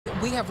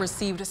We have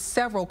received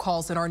several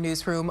calls in our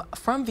newsroom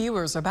from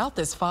viewers about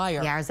this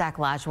fire. Yeah, our Zach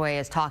Lashway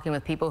is talking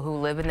with people who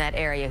live in that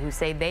area who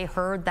say they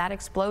heard that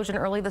explosion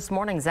early this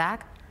morning.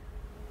 Zach?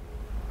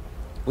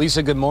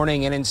 Lisa, good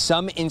morning. And in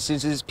some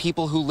instances,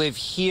 people who live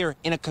here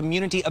in a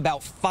community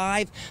about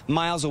 5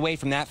 miles away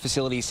from that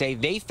facility say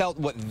they felt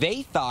what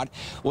they thought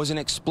was an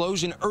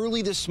explosion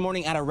early this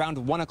morning at around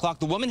 1 o'clock.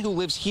 The woman who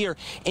lives here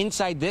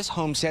inside this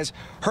home says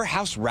her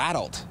house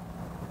rattled.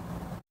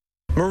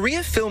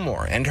 Maria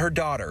Fillmore and her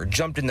daughter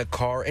jumped in the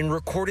car and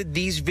recorded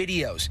these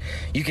videos.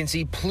 You can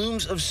see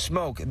plumes of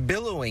smoke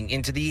billowing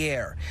into the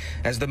air.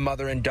 As the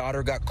mother and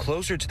daughter got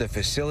closer to the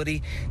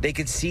facility, they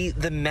could see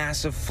the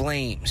massive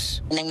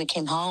flames. And then we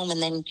came home,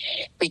 and then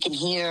we can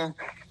hear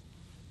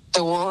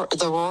the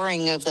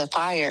roaring of the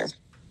fire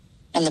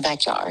in the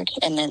backyard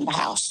and in the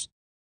house.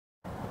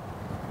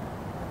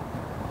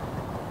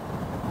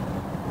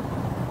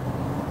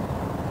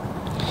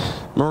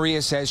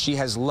 Maria says she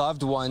has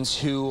loved ones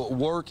who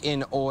work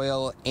in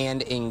oil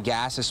and in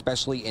gas,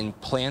 especially in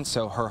plants,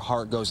 so her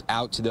heart goes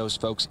out to those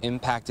folks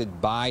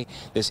impacted by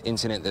this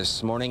incident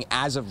this morning.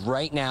 As of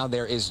right now,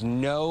 there is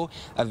no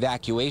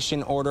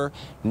evacuation order,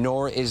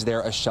 nor is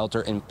there a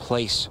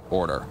shelter-in-place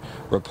order.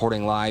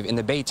 Reporting live in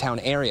the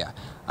Baytown area,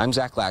 I'm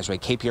Zach Lashway,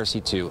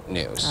 KPRC 2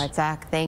 News. All right, Zach, thank you.